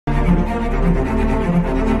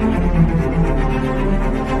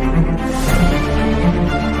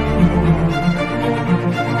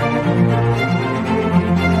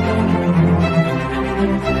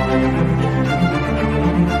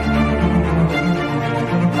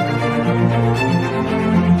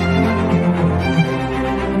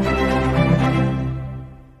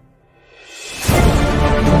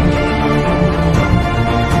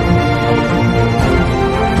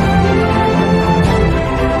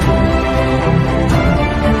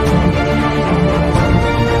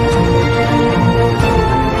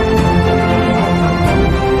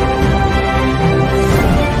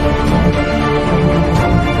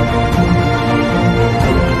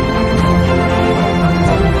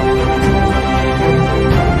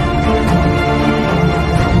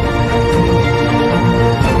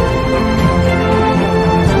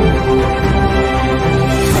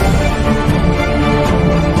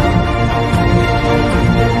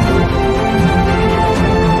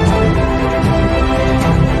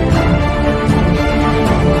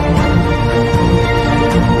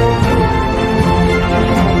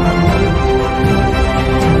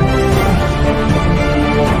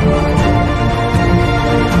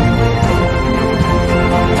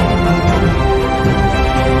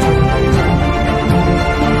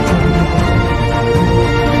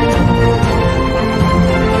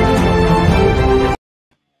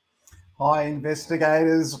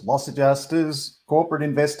investigators, loss adjusters, corporate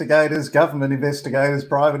investigators, government investigators,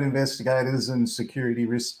 private investigators, and security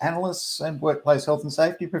risk analysts and workplace health and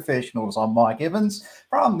safety professionals. I'm Mike Evans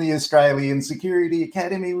from the Australian Security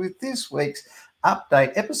Academy with this week's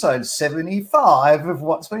update, episode 75 of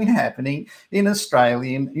what's been happening in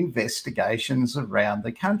Australian investigations around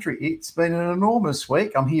the country. It's been an enormous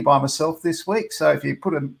week. I'm here by myself this week, so if you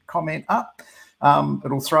put a comment up,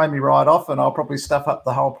 it'll throw me right off and I'll probably stuff up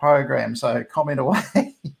the whole program, so comment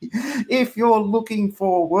away. If you're looking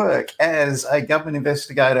for work as a government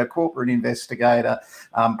investigator, corporate investigator,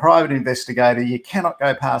 private investigator, you cannot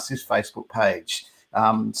go past this Facebook page.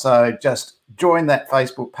 So just join that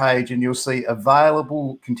Facebook page and you'll see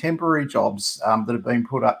available contemporary jobs that have been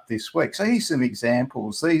put up this week. So here's some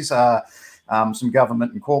examples. These are some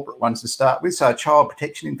government and corporate ones to start with. So a child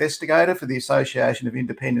protection investigator for the Association of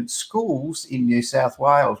Independent Schools in New South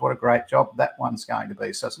Wales. What a great job that one's going to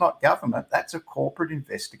be. So it's not government, that's a corporate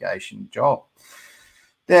investigation job.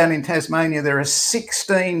 Down in Tasmania, there are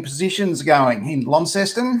 16 positions going in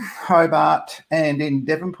Launceston, Hobart and in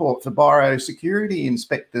Devonport for biosecurity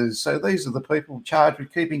inspectors. So these are the people charged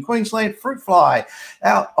with keeping Queensland fruit fly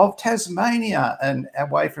out of Tasmania and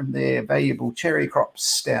away from their valuable cherry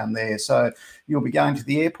crops down there. So you'll be going to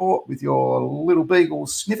the airport with your little beagle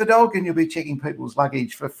sniffer dog and you'll be checking people's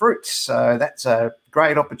luggage for fruit. So that's a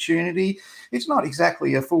great opportunity. It's not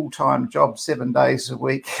exactly a full-time job 7 days a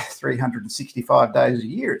week, 365 days a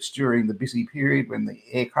year. It's during the busy period when the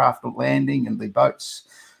aircraft are landing and the boats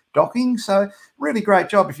docking. So really great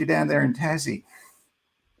job if you're down there in Tassie.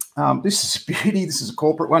 This is a beauty. This is a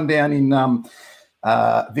corporate one down in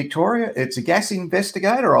Victoria. It's a gas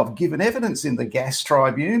investigator. I've given evidence in the gas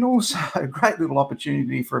tribunal. So a great little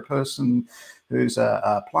opportunity for a person who's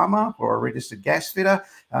a plumber or a registered gas fitter.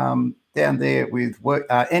 Down there with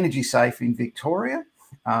Energy Safe in Victoria.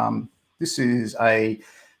 This is a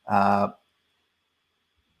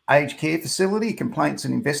aged care facility, complaints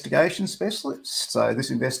and investigation specialist. So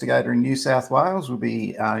this investigator in New South Wales will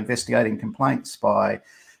be investigating complaints by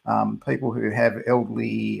people who have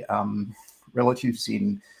elderly relatives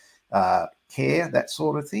in care, that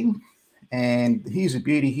sort of thing. And here's a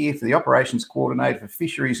beauty here for the operations coordinator for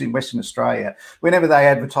fisheries in Western Australia. Whenever they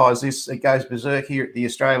advertise this, it goes berserk here at the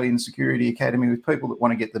Australian Security Academy with people that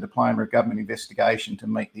want to get the diploma of government investigation to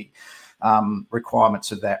meet the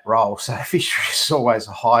requirements of that role. So fisheries is always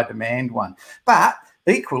a high demand one. But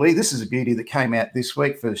equally, this is a beauty that came out this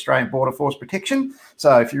week for Australian Border Force Protection.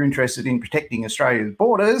 So if you're interested in protecting Australia's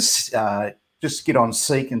borders, just get on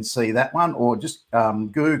Seek and see that one, or just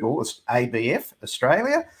Google ABF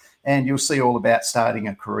Australia, and you'll see all about starting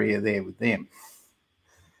a career there with them.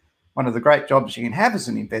 One of the great jobs you can have as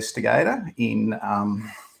an investigator in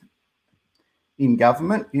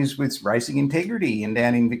government is with racing integrity. And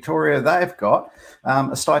down in Victoria, they've got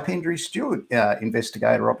a stipendiary steward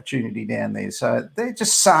investigator opportunity down there. So they're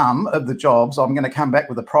just some of the jobs. I'm going to come back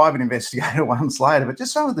with the private investigator ones later, but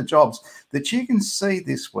just some of the jobs that you can see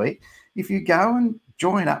this week if you go and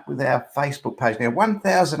join up with our Facebook page. Now,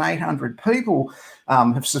 1,800 people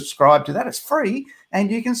have subscribed to that. It's free, and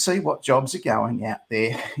you can see what jobs are going out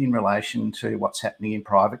there in relation to what's happening in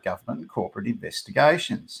private government and corporate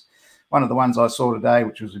investigations. One of the ones I saw today,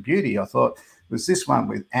 which was a beauty, I thought, was this one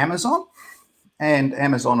with Amazon. And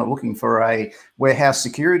Amazon are looking for a warehouse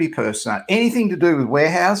security person. Anything to do with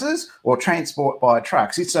warehouses or transport by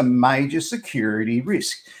trucks, it's a major security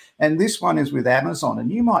risk. And this one is with Amazon.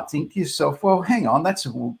 And you might think to yourself, well, hang on, that's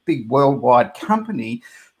a big worldwide company.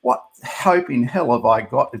 What hope in hell have I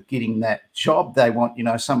got of getting that job? They want, you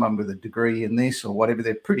know, someone with a degree in this or whatever.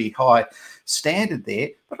 They're pretty high standard there.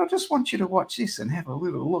 But I just want you to watch this and have a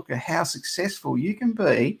little look at how successful you can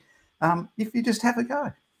be if you just have a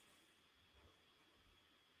go.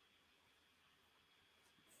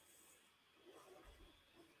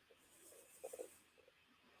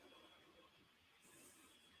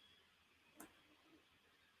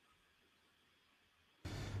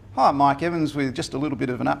 Hi, I'm Mike Evans with just a little bit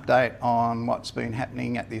of an update on what's been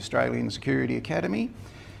happening at the Australian Security Academy.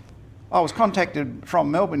 I was contacted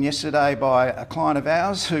from Melbourne yesterday by a client of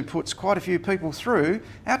ours who puts quite a few people through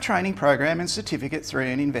our training program in Certificate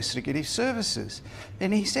 3 in Investigative Services.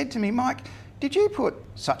 And he said to me, Mike, did you put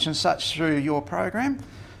such and such through your program?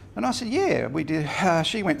 And I said, yeah, we did.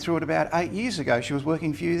 She went through it about 8 years ago. She was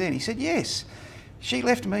working for you then. He said, yes. She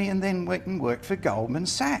left me and then went and worked for Goldman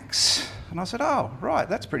Sachs. And I said, oh, right,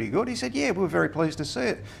 that's pretty good. He said, yeah, we were very pleased to see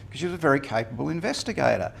it because she was a very capable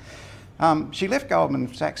investigator. She left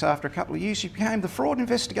Goldman Sachs after a couple of years. She became the fraud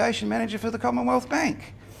investigation manager for the Commonwealth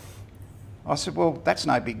Bank. I said, well, that's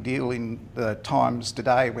no big deal in the times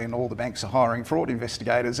today when all the banks are hiring fraud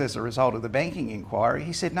investigators as a result of the banking inquiry.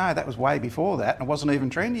 He said, no, that was way before that, and it wasn't even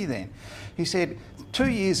trendy then. He said, 2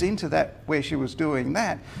 years into that, where she was doing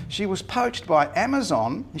that, she was poached by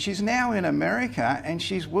Amazon. She's now in America, and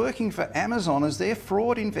she's working for Amazon as their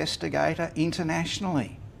fraud investigator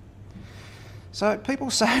internationally. So people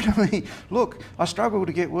say to me, look, I struggle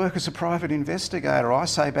to get work as a private investigator. I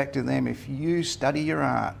say back to them, if you study your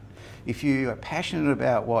art, if you are passionate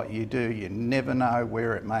about what you do, you never know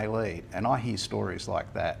where it may lead. And I hear stories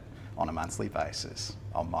like that on a monthly basis.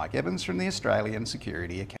 I'm Mike Evans from the Australian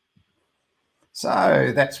Security Academy.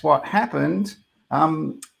 So that's what happened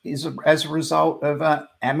as a result of an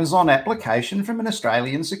Amazon application from an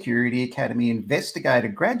Australian Security Academy investigator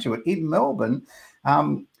graduate in Melbourne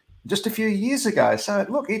just a few years ago. So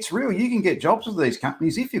look, it's real. You can get jobs with these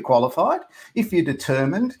companies if you're qualified, if you're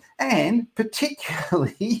determined, and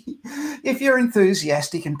particularly if you're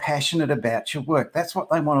enthusiastic and passionate about your work. That's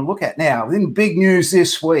what they want to look at. Now, in big news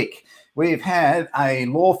this week, we've had a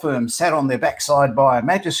law firm sat on their backside by a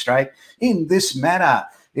magistrate in this matter.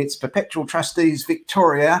 It's Perpetual Trustees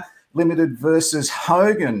Victoria Limited versus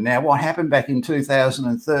Hogan. Now, what happened back in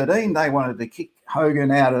 2013, they wanted to kick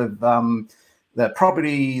Hogan out of the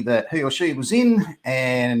property that he or she was in,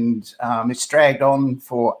 and it's dragged on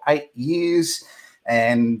for 8 years,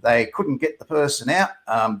 and they couldn't get the person out.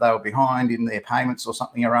 They were behind in their payments or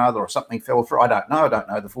something or other, or something fell through. I don't know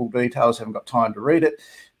the full details, haven't got time to read it.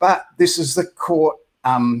 But this is the court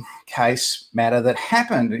case matter that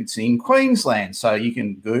happened. It's in Queensland. So you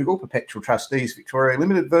can Google Perpetual Trustees Victoria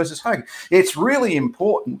Limited versus Hogan. It's really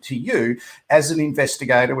important to you as an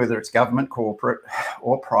investigator, whether it's government, corporate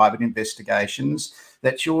or private investigations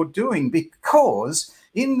that you're doing, because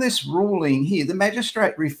in this ruling here, the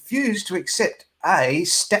magistrate refused to accept a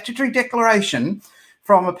statutory declaration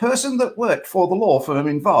from a person that worked for the law firm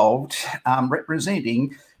involved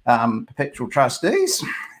representing Perpetual Trustees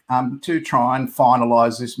to try and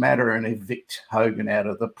finalise this matter and evict Hogan out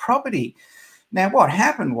of the property. Now, what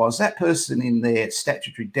happened was that person in their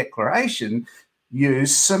statutory declaration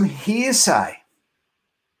used some hearsay.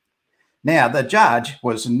 Now, the judge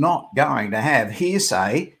was not going to have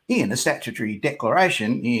hearsay in a statutory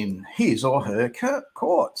declaration in his or her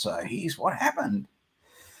court. So here's what happened.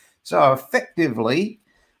 So effectively,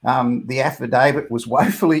 the affidavit was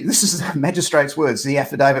woefully, this is the magistrate's words, the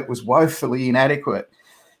affidavit was woefully inadequate.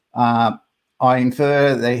 I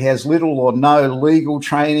infer that he has little or no legal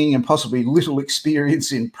training and possibly little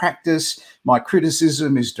experience in practice. My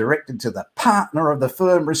criticism is directed to the partner of the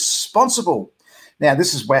firm responsible. Now,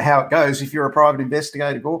 this is how it goes. If you're a private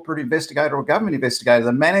investigator, corporate investigator, or government investigator,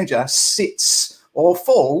 the manager sits or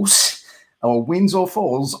falls, or wins or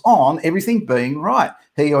falls on everything being right.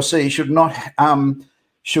 He or she should know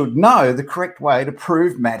the correct way to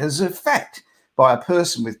prove matters of fact by a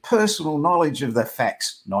person with personal knowledge of the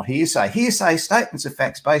facts, not hearsay. Hearsay statements of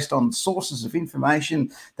facts based on sources of information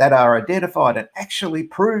that are identified and actually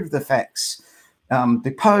prove the facts,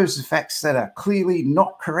 depose the facts that are clearly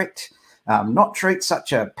not correct, not treat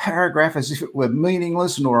such a paragraph as if it were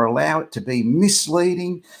meaningless, nor allow it to be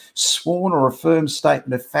misleading, sworn or affirmed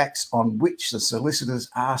statement of facts on which the solicitors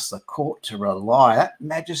asked the court to rely. That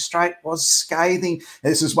magistrate was scathing.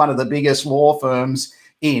 This is one of the biggest law firms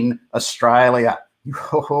in Australia.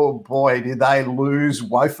 Oh boy, did they lose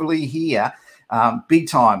woefully here, big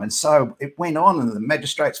time. And so it went on, and the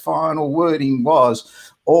magistrate's final wording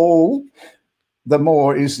was, all the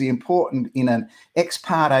more is the important in an ex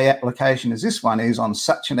parte application as this one is. On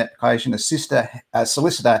such an application, a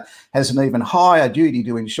solicitor has an even higher duty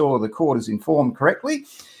to ensure the court is informed correctly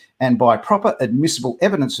and by proper admissible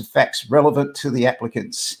evidence of facts relevant to the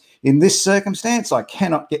applicants. In this circumstance, I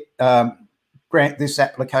cannot grant this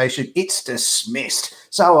application. It's dismissed.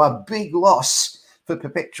 So a big loss for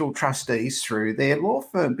Perpetual Trustees through their law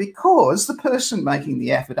firm, because the person making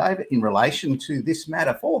the affidavit in relation to this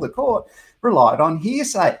matter for the court relied on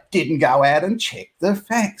hearsay, didn't go out and check the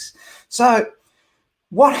facts. So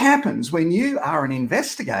what happens when you are an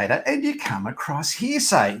investigator and you come across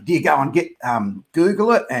hearsay? Do you go and get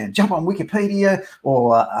Google it and jump on Wikipedia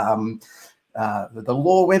or the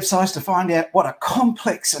law websites to find out what a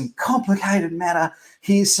complex and complicated matter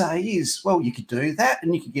hearsay is? Well, you could do that,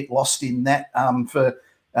 and you could get lost in that for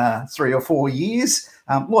 3 or 4 years.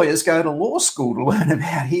 Lawyers go to law school to learn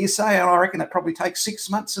about hearsay, and I reckon it probably takes 6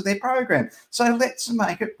 months of their program. So let's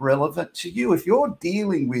make it relevant to you. If you're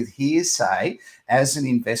dealing with hearsay as an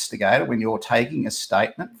investigator, when you're taking a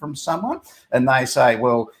statement from someone and they say,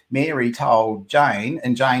 well, Mary told Jane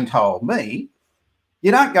and Jane told me,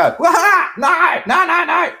 You don't go, well, no,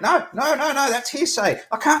 that's hearsay.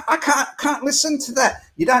 I can't listen to that.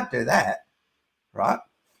 You don't do that, right?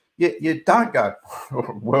 You don't go,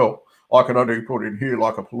 well, I can only put in here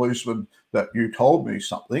like a policeman that you told me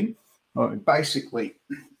something. I mean, basically,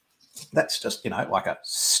 that's just, like a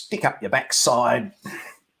stick up your backside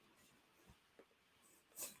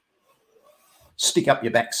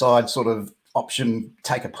sort of option,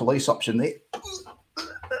 take a police option there.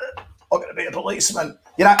 I'm going to be a policeman.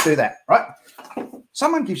 You don't do that, right?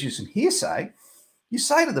 Someone gives you some hearsay. You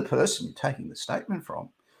say to the person you're taking the statement from,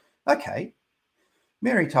 okay,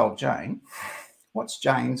 Mary told Jane, what's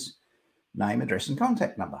Jane's name, address, and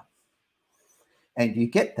contact number? And you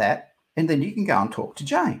get that, and then you can go and talk to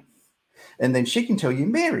Jane. And then she can tell you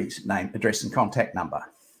Mary's name, address, and contact number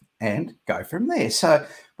and go from there. So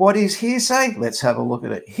what is hearsay? Let's have a look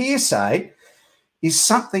at it. Hearsay is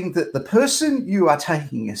something that the person you are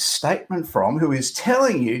taking a statement from, who is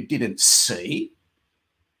telling you, didn't see,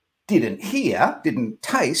 didn't hear, didn't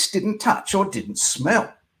taste, didn't touch, or didn't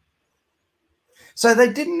smell. So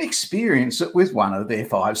they didn't experience it with one of their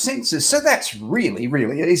five senses. So that's really,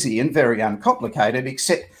 really easy and very uncomplicated,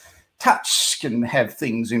 except touch can have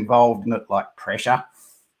things involved in it like pressure,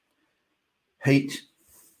 heat,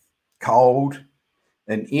 cold,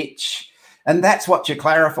 an itch. And that's what you're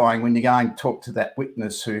clarifying when you're going to talk to that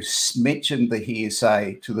witness who mentioned the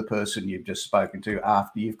hearsay to the person you've just spoken to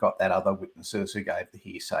after you've got that other witnesses who gave the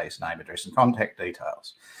hearsay's name, address, and contact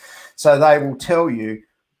details. So they will tell you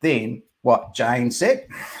then what Jane said,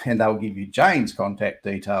 and they'll give you Jane's contact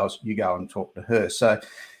details. You go and talk to her. So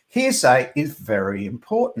hearsay is very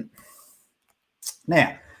important.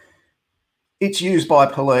 Now, it's used by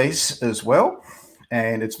police as well,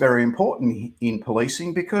 and it's very important in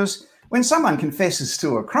policing because when someone confesses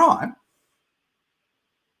to a crime,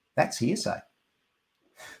 that's hearsay.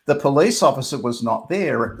 The police officer was not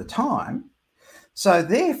there at the time, so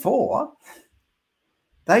therefore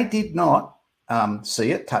they did not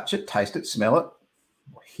see it, touch it, taste it, smell it,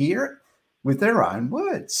 hear it with their own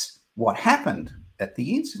words, what happened at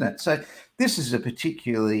the incident. So this is a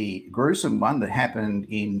particularly gruesome one that happened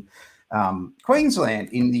in Queensland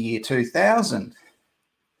in the year 2000.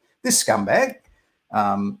 This scumbag,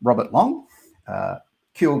 Robert Long,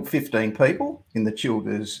 killed 15 people in the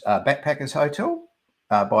Childers Backpackers Hotel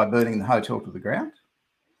by burning the hotel to the ground.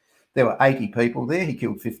 There were 80 people there. He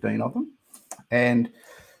killed 15 of them. And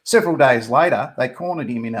several days later, they cornered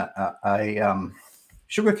him in a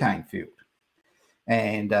sugarcane field.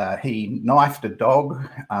 And he knifed a dog,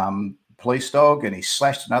 police dog, and he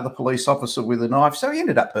slashed another police officer with a knife. So he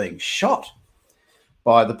ended up being shot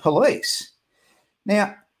by the police.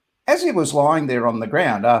 Now, as he was lying there on the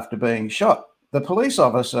ground after being shot, the police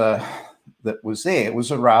officer that was there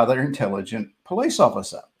was a rather intelligent police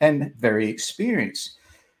officer and very experienced.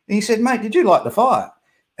 And he said, mate, did you light the fire?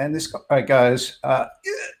 And this guy goes, yeah,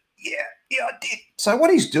 I did. So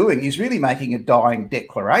what he's doing is really making a dying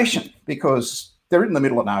declaration because they're in the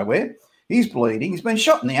middle of nowhere. He's bleeding. He's been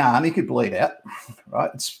shot in the arm. He could bleed out,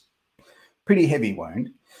 right? It's a pretty heavy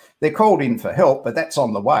wound. They're called in for help, but that's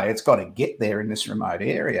on the way. It's got to get there in this remote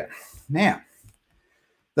area. Now,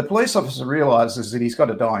 the police officer realises that he's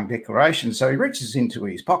got a dying declaration, so he reaches into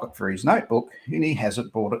his pocket for his notebook and he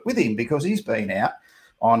hasn't brought it with him because he's been out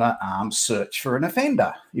on an armed search for an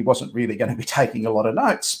offender. He wasn't really going to be taking a lot of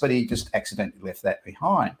notes, but he just accidentally left that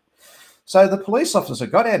behind. So the police officer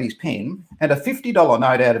got out his pen and a $50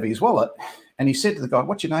 note out of his wallet, and he said to the guy,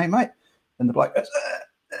 what's your name, mate? And the bloke goes,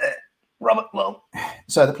 Robert Long.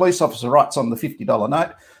 So the police officer writes on the $50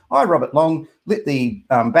 note, I, Robert Long, lit the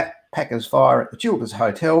backpackers fire at the Childers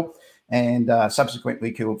Hotel and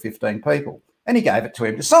subsequently killed 15 people. And he gave it to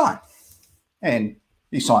him to sign. And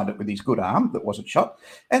he signed it with his good arm that wasn't shot.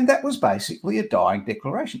 And that was basically a dying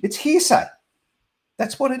declaration. It's hearsay.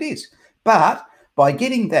 That's what it is. But by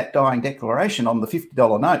getting that dying declaration on the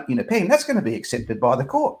 $50 note in a pen, that's going to be accepted by the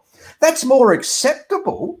court. That's more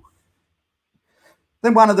acceptable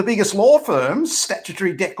than one of the biggest law firms'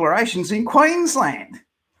 statutory declarations in Queensland.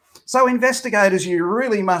 So investigators, you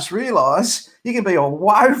really must realise you can be a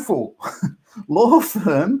woeful law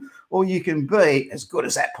firm or you can be as good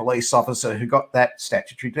as that police officer who got that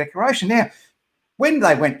statutory declaration. Now, when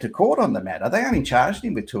they went to court on the matter, they only charged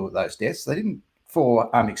him with 2 of those deaths. They didn't for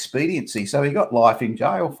expediency, so he got life in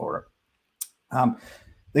jail for it.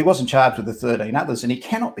 He wasn't charged with the 13 others, and he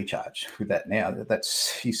cannot be charged with that now. That's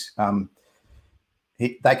his.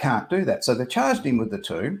 They can't do that, so they charged him with the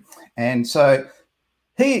 2, and so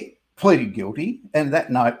he pleaded guilty, and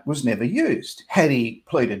that note was never used. Had he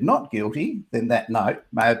pleaded not guilty, then that note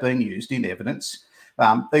may have been used in evidence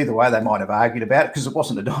Either way, they might have argued about it because it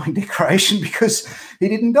wasn't a dying declaration because he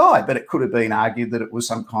didn't die, but it could have been argued that it was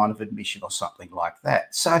some kind of admission or something like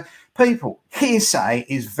that. So people, hearsay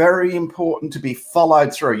is very important to be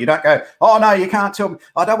followed through. You don't go, oh no, you can't tell me,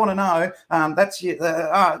 I don't want to know,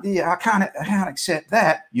 yeah, I can't accept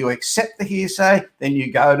that. You accept the hearsay, then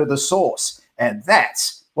you go to the source. And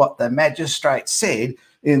that's what the magistrate said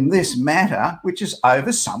in this matter, which is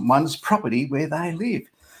over someone's property where they live.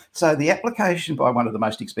 So the application by one of the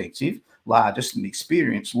most expensive, largest and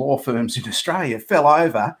experienced law firms in Australia fell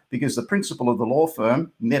over because the principal of the law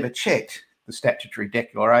firm never checked the statutory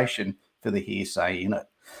declaration for the hearsay in it.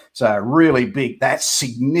 So really big, that's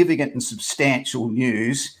significant and substantial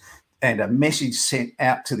news, and a message sent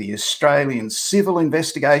out to the Australian civil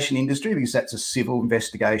investigation industry, because that's a civil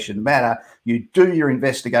investigation matter. You do your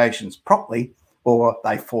investigations properly or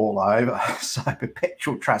they fall over. So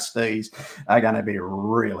perpetual trustees are going to be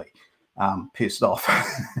really pissed off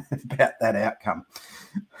about that outcome.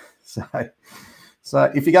 So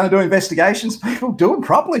if you're going to do investigations, people, do them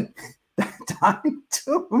properly. Don't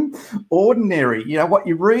do them ordinary. You know, what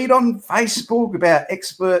you read on Facebook about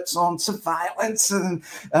experts on surveillance and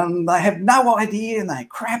they have no idea and they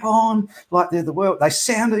crap on like they're the world. They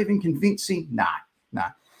sound even convincing. No,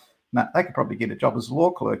 they could probably get a job as a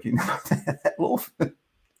law clerk in that law firm.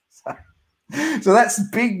 So that's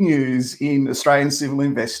big news in Australian civil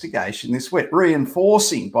investigation this week,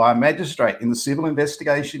 reinforcing by a magistrate in the civil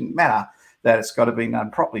investigation matter that it's got to be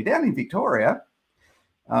done properly. Down in Victoria,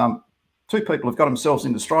 two people have got themselves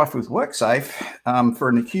into strife with Worksafe for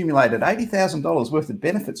an accumulated $80,000 worth of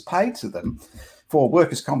benefits paid to them for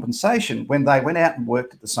workers' compensation when they went out and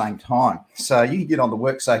worked at the same time. So you can get on the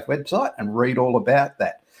Worksafe website and read all about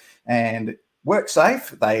that. And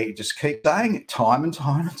Worksafe, they just keep saying it time and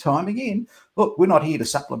time again, look, we're not here to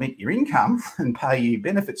supplement your income and pay you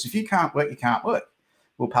benefits. If you can't work, you can't work.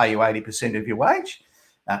 We'll pay you 80% of your wage.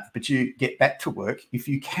 But you get back to work if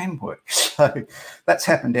you can work. So that's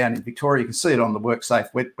happened down in Victoria. You can see it on the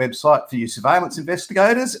Worksafe website for you surveillance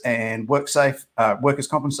investigators and Worksafe workers'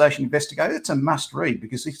 compensation investigator. It's a must read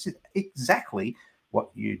because it's exactly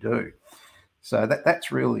what you do. So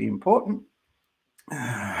that's really important.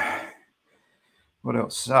 What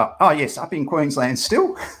else? Oh, yes, up in Queensland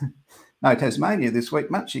still. No Tasmania this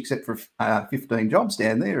week much, except for 15 jobs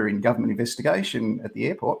down there in government investigation at the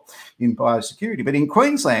airport in biosecurity. But in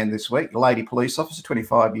Queensland this week, a lady police officer,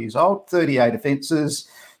 25 years old, 38 offences.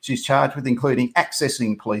 She's charged with including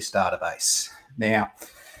accessing police database. Now,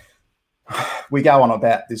 we go on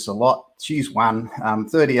about this a lot. She's won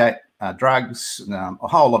 38 drugs, a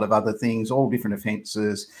whole lot of other things, all different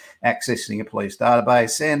offences, accessing a police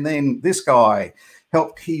database. And then this guy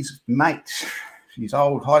helped his mate, his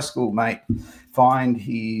old high school mate, find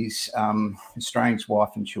his estranged wife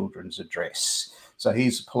and children's address. So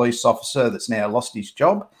he's a police officer that's now lost his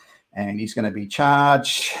job and he's going to be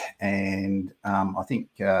charged. And I think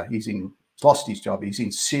he's lost his job. He's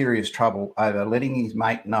in serious trouble over letting his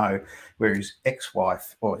mate know where his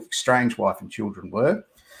ex-wife or estranged wife and children were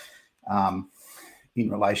in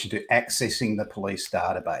relation to accessing the police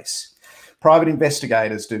database. Private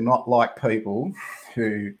investigators do not like people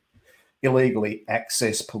who illegally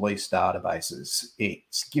access police databases. It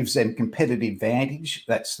gives them competitive advantage.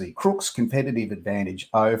 That's the crook's competitive advantage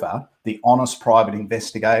over the honest private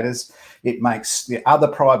investigators. It makes the other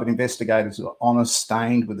private investigators who are honest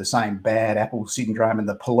stained with the same bad apple syndrome, and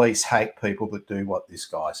the police hate people that do what this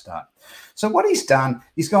guy's done. So what he's done,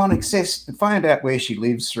 he's gone found out where she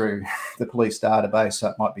lives through the police database. So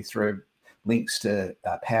it might be through links to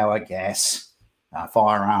power, gas,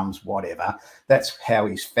 firearms, whatever. That's how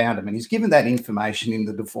he's found them. And he's given that information in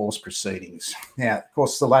the divorce proceedings. Now, of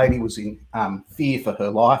course, the lady was in fear for her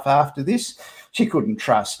life after this. She couldn't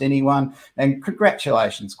trust anyone. And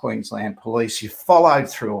congratulations, Queensland Police. You followed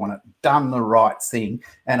through on it, done the right thing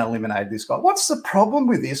and eliminated this guy. What's the problem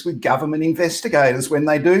with this with government investigators when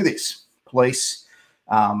they do this? Police,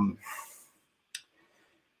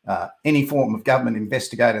 any form of government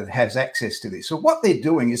investigator that has access to this. So what they're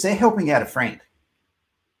doing is they're helping out a friend.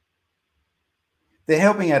 They're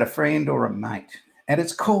helping out a friend or a mate, and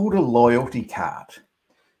it's called a loyalty card.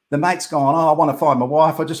 The mate's gone, oh, I want to find my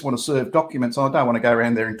wife. I just want to serve documents. I don't want to go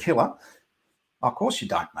around there and kill her. Of course you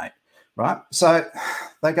don't, mate, right? So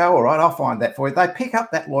they go, all right, I'll find that for you. They pick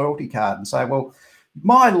up that loyalty card and say, well,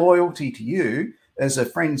 my loyalty to you as a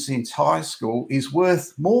friend since high school is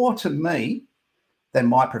worth more to me than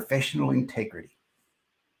my professional integrity,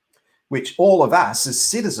 which all of us as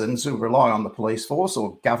citizens who rely on the police force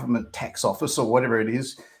or government tax office or whatever it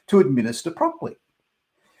is to administer properly.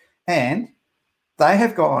 And they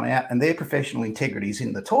have gone out and their professional integrity is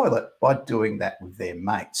in the toilet by doing that with their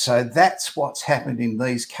mates. So that's what's happened in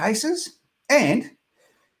these cases. And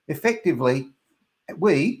effectively,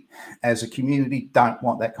 we as a community don't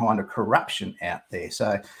want that kind of corruption out there.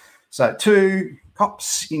 So 2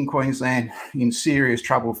 cops in Queensland in serious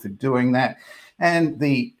trouble for doing that. And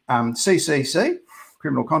the CCC,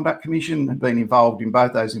 Criminal Conduct Commission, have been involved in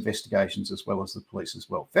both those investigations as well as the police as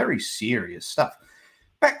well. Very serious stuff.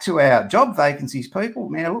 Back to our job vacancies, people.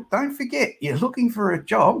 Now, look, don't forget, you're looking for a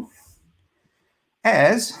job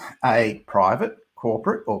as a private,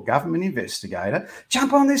 corporate or government investigator.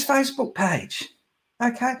 Jump on this Facebook page,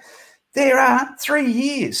 okay? There are 3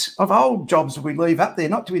 years of old jobs we leave up there,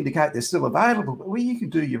 not to indicate they're still available, but where you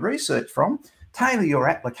can do your research from, tailor your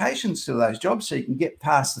applications to those jobs so you can get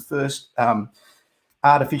past the first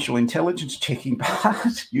artificial intelligence checking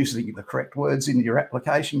part, using the correct words in your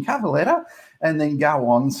application cover letter, and then go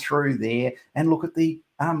on through there and look at the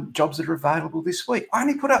jobs that are available this week. I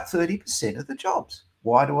only put up 30% of the jobs.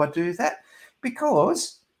 Why do I do that?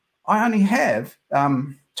 Because I only have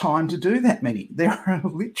time to do that many. There are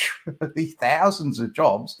literally thousands of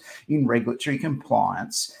jobs in regulatory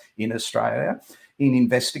compliance in Australia, in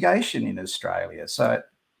investigation in Australia. So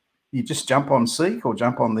you just jump on Seek or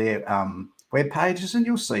jump on their web pages and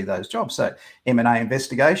you'll see those jobs. So M&A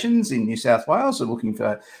investigations in New South Wales are looking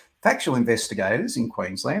for factual investigators in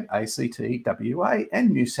Queensland, ACT, WA and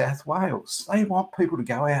New South Wales. They want people to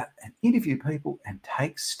go out and interview people and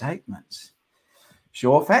take statements.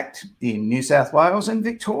 SureFact in New South Wales and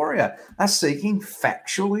Victoria are seeking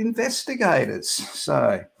factual investigators.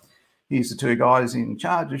 So here's the 2 guys in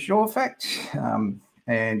charge of SureFact.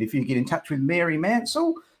 And if you get in touch with Mary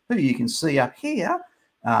Mansell, who you can see up here,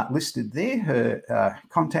 listed there, her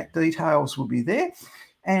contact details will be there.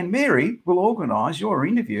 And Mary will organise your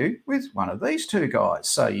interview with one of these 2 guys.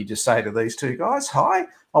 So you just say to these 2 guys, hi,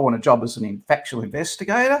 I want a job as an factual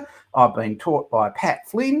investigator. I've been taught by Pat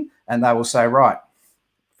Flynn. And they will say, right,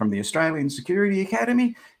 from the Australian Security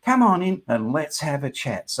Academy, come on in and let's have a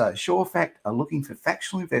chat. So SureFact are looking for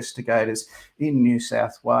factual investigators in New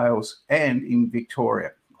South Wales and in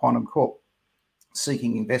Victoria. Quantum Corp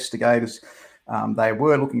seeking investigators. They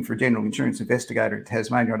were looking for a general insurance investigator in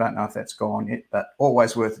Tasmania. I don't know if that's gone yet, but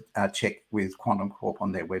always worth a check with Quantum Corp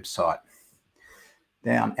on their website.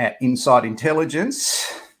 Down at Insight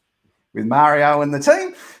Intelligence with Mario and the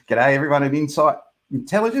team. G'day, everyone at Insight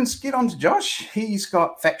Intelligence. Get on to Josh. He's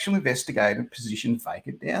got factual investigator position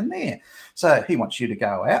vacant down there. So he wants you to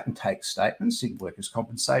go out and take statements in workers'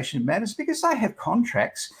 compensation matters because they have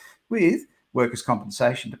contracts with workers'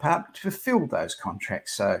 compensation department to fulfill those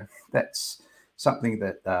contracts. So that's something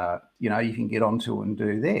that, you know, you can get onto and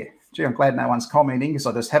do there. Gee, I'm glad no one's commenting because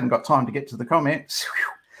I just haven't got time to get to the comments.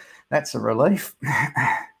 Whew, that's a relief.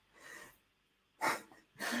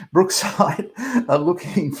 Brookside are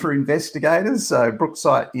looking for investigators. So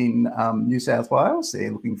Brookside in New South Wales,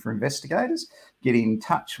 they're looking for investigators. Get in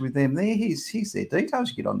touch with them there. Here's their details.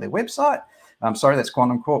 You get on their website. Sorry, that's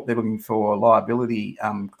Quantum Corp. They're looking for liability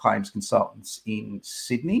claims consultants in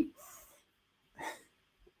Sydney.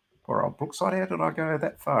 Poor old Brookside. How did I go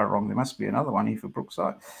that far wrong? There must be another one here for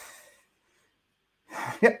Brookside.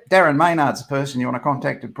 Yep, Darren Maynard's the person you want to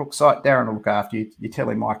contact at Brookside. Darren will look after you. You tell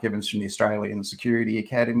him Mike Evans from the Australian Security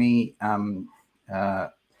Academy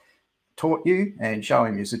taught you, and show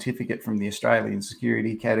him your certificate from the Australian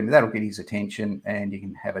Security Academy. That'll get his attention and you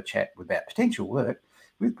can have a chat about potential work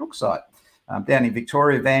with Brookside. Down in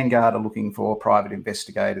Victoria, Vanguard are looking for private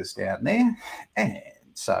investigators down there. And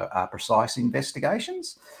so Precise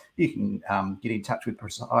Investigations. You can get in touch with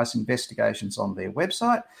Precise Investigations on their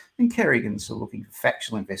website. And Kerrigan's are looking for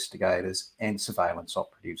factual investigators and surveillance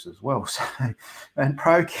operatives as well. So, and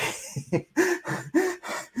ProCare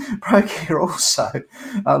also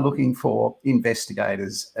are looking for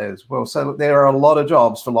investigators as well. So there are a lot of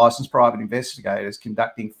jobs for licensed private investigators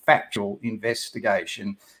conducting factual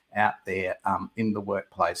investigation out there in the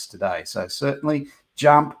workplace today. So certainly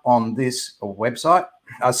jump on this website,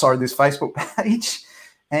 this Facebook page,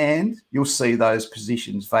 and you'll see those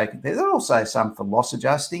positions vacant there. There are also some for loss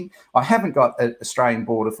adjusting. I haven't got an Australian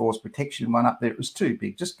Border Force Protection one up there. It was too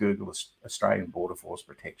big. Just Google Australian Border Force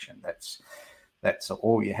Protection. That's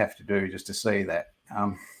all you have to do just to see that.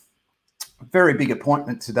 Very big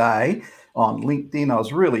appointment today on LinkedIn. I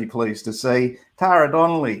was really pleased to see Tara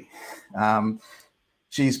Donnelly.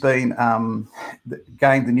 She's been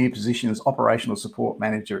gained the new position as Operational Support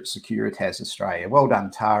Manager at Securitas Australia. Well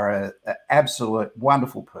done, Tara. Absolute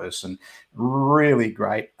wonderful person, really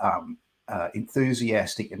great,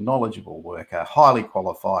 enthusiastic and knowledgeable worker, highly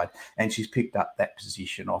qualified, and she's picked up that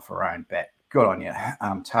position off her own bat. good on you,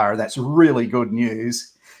 Tara. That's really good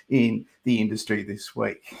news in the industry this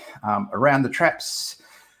week. Around the traps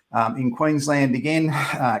in Queensland again,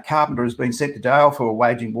 Carpenter has been sent to jail for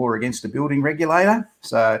waging war against a building regulator.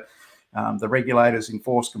 So the regulators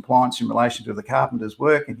enforced compliance in relation to the carpenter's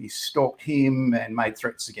work, and he stalked him and made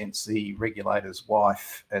threats against the regulator's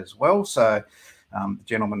wife as well. So the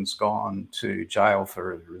gentleman's gone to jail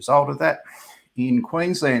for the result of that. In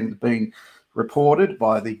Queensland, it's been reported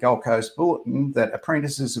by the Gold Coast Bulletin that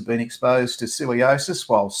apprentices have been exposed to silicosis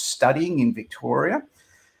while studying in Victoria.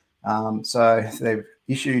 So they've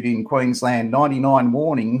issued in Queensland 99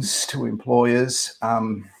 warnings to employers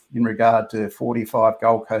in regard to 45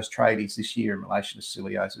 Gold Coast tradies this year in relation to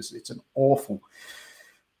silicosis. It's an awful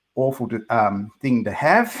thing to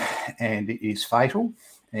have, and it is fatal,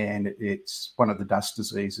 and it's one of the dust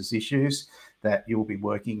diseases issues that you'll be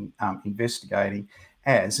working investigating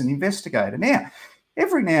as an investigator. Now,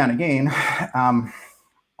 every now and again,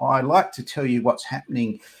 I like to tell you what's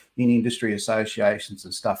happening in industry associations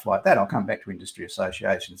and stuff like that. I'll come back to industry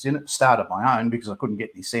associations in it. Started my own because I couldn't get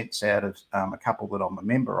any sense out of a couple that I'm a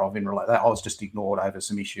member of in relation to that. I was just ignored over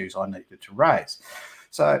some issues I needed to raise.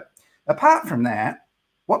 So apart from that,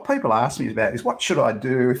 what people ask me about is what should I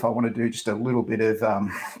do if I want to do just a little bit of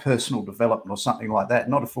personal development or something like that,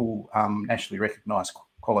 not a full nationally recognised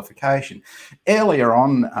qualification. Earlier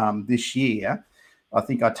on this year, I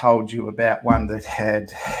think I told you about one that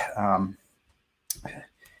had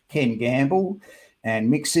Ken Gamble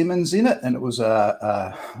and Mick Simmons in it, and it was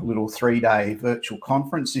a little 3-day virtual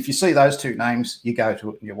conference. If you see those two names, you go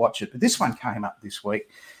to it and you watch it. But this one came up this week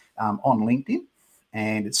on LinkedIn,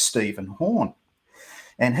 and it's Stephen Horne.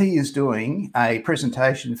 And he is doing a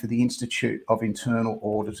presentation for the Institute of Internal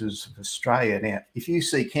Auditors of Australia. Now, if you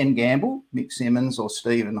see Ken Gamble, Mick Simmons or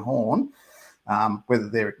Stephen Horne, whether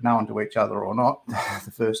they're known to each other or not,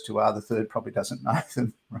 the first two are, the third probably doesn't know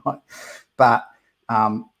them, right? But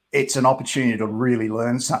it's an opportunity to really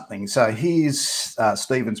learn something. So here's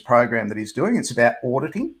Stephen's program that he's doing. It's about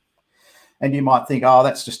auditing. And you might think, oh,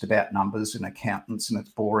 that's just about numbers and accountants and it's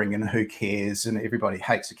boring and who cares and everybody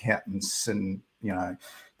hates accountants and, you know,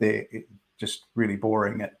 they're just really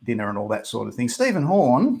boring at dinner and all that sort of thing. Stephen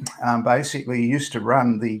Horne basically used to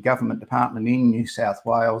run the government department in New South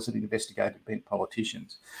Wales that investigated bent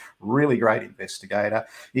politicians. Really great investigator.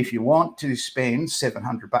 If you want to spend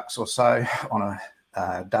 $700 or so on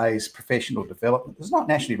a day's professional development, it's not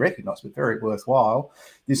nationally recognised, but very worthwhile.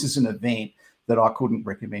 This is an event that I couldn't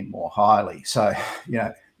recommend more highly. So, you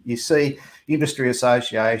know, you see industry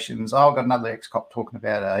associations, oh, I've got another ex-cop talking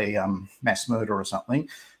about a mass murder or something.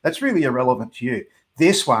 That's really irrelevant to you.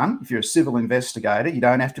 This one, if you're a civil investigator, you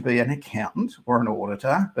don't have to be an accountant or an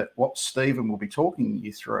auditor, but what Stephen will be talking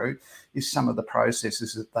you through is some of the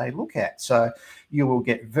processes that they look at. So you will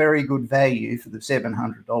get very good value for the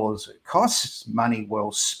 $700 it costs, money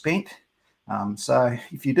well spent. So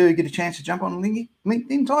if you do get a chance to jump on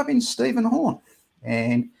LinkedIn, type in Stephen Horne,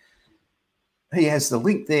 and he has the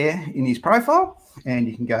link there in his profile, and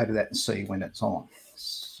you can go to that and see when it's on.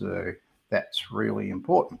 So that's really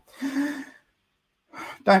important.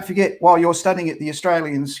 Don't forget, while you're studying at the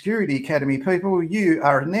Australian Security Academy, people, you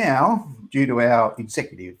are now, due to our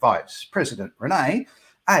Executive Vice President, Renee,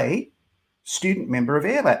 a student member of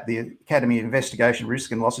AIRLAP, the Academy of Investigation,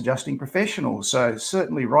 Risk and Loss Adjusting Professionals. So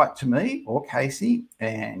certainly write to me or Casey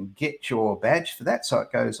and get your badge for that so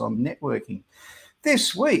it goes on networking.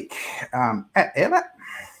 This week at AIRLAP,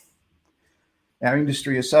 our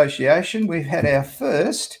industry association, we've had our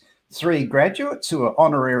first 3 graduates who are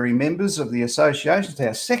honorary members of the association. It's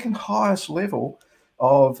our second highest level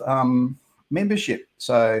of membership.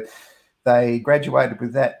 So they graduated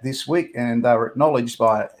with that this week, and they were acknowledged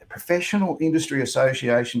by a professional industry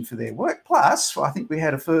association for their work. Plus, I think we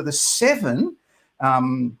had a further 7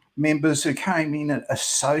 members who came in at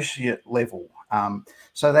associate level.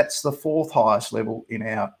 So that's the 4th highest level in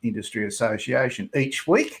our industry association. Each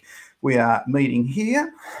week, we are meeting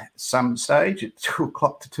here some stage at 2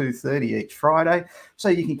 o'clock to 2:30 each Friday, so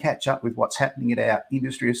you can catch up with what's happening at our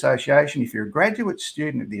industry association. If you're a graduate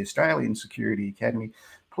student of the Australian Security Academy,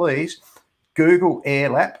 please Google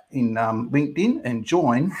AIRLAP in LinkedIn and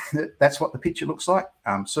join. That's what the picture looks like.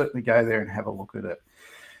 Certainly go there and have a look at it.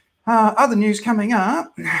 Other news coming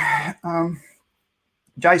up.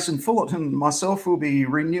 Jason Fullerton and myself will be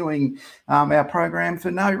renewing our program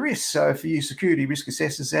for no risk. So for you security risk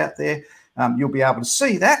assessors out there, you'll be able to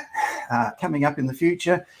see that coming up in the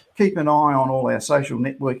future. Keep an eye on all our social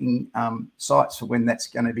networking sites for when that's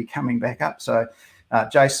going to be coming back up. So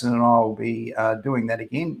Jason and I will be doing that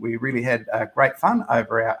again. We really had great fun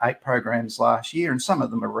over our 8 programs last year, and some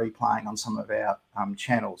of them are replaying on some of our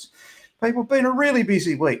channels. People, been a really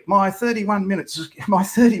busy week. My 30 minutes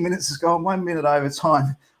has gone 1 minute over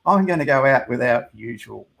time. I'm going to go out without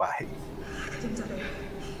usual way.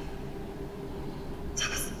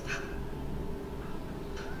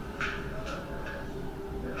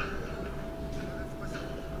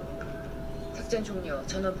 작전 종료.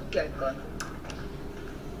 전원 복귀할 것.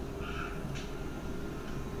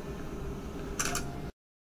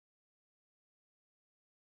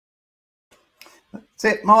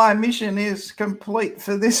 That's it. My mission is complete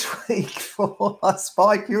for this week for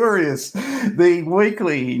SpyCurious, the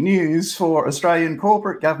weekly news for Australian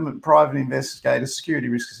corporate, government, private investigators, security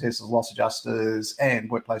risk assessors, loss adjusters, and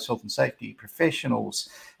workplace health and safety professionals.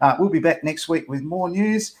 We'll be back next week with more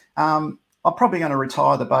news. I'm probably going to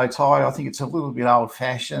retire the bow tie. I think it's a little bit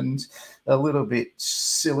old-fashioned, a little bit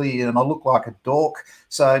silly, and I look like a dork.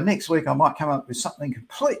 So next week I might come up with something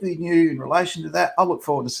completely new in relation to that. I look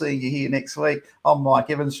forward to seeing you here next week. I'm Mike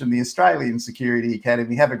Evans from the Australian Security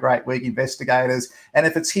Academy. Have a great week, investigators. And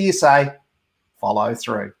if it's hearsay, follow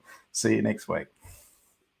through. See you next week.